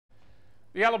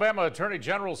The Alabama Attorney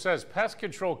General says pest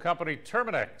control company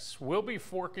Terminix will be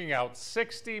forking out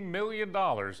 $60 million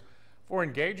for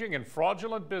engaging in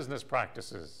fraudulent business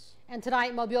practices. And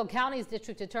tonight, Mobile County's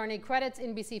district attorney credits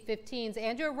NBC 15's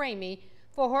Andrea Ramey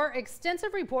for her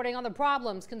extensive reporting on the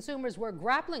problems consumers were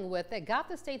grappling with that got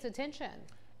the state's attention.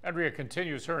 Andrea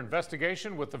continues her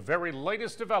investigation with the very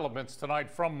latest developments tonight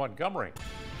from Montgomery.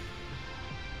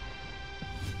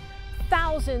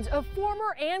 Thousands of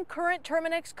former and current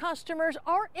Terminix customers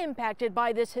are impacted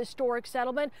by this historic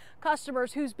settlement.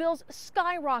 Customers whose bills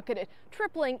skyrocketed,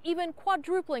 tripling, even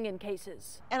quadrupling in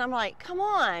cases. And I'm like, come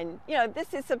on,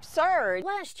 this is absurd.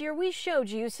 Last year, we showed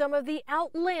you some of the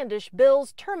outlandish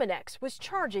bills Terminix was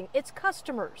charging its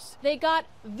customers. They got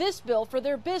this bill for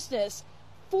their business,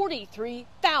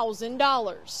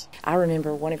 $43,000. I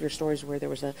remember one of your stories where there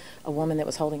was a woman that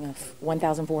was holding a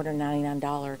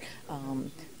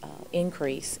 $1,499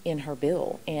 increase in her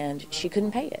bill, and she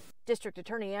couldn't pay it. District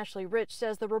Attorney Ashley Rich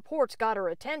says the reports got her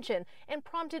attention and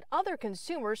prompted other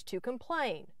consumers to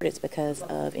complain. It's because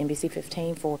of NBC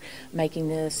 15 for making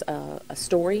this a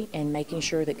story and making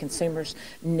sure that consumers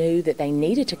knew that they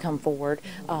needed to come forward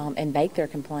and make their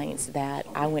complaints, that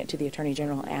I went to the Attorney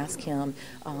General and asked him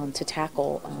to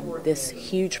tackle this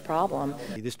huge problem.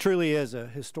 This truly is a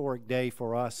historic day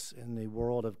for us in the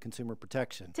world of consumer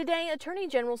protection. Today, Attorney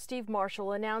General Steve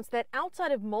Marshall announced that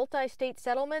outside of multi-state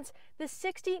settlements, the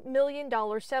 $60 million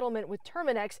settlement with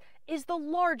Terminix is the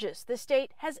largest the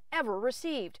state has ever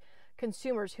received.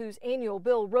 Consumers whose annual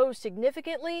bill rose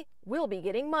significantly will be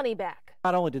getting money back.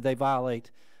 Not only did they violate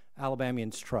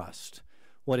Alabamians' trust,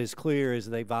 what is clear is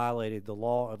they violated the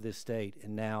law of this state,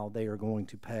 and now they are going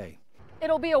to pay.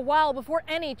 It'll be a while before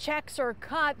any checks are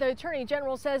cut. The Attorney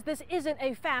General says this isn't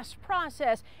a fast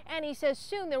process, and he says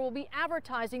soon there will be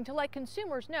advertising to let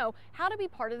consumers know how to be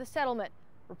part of the settlement.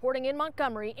 Reporting in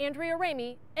Montgomery, Andrea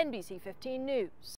Ramey, NBC 15 News.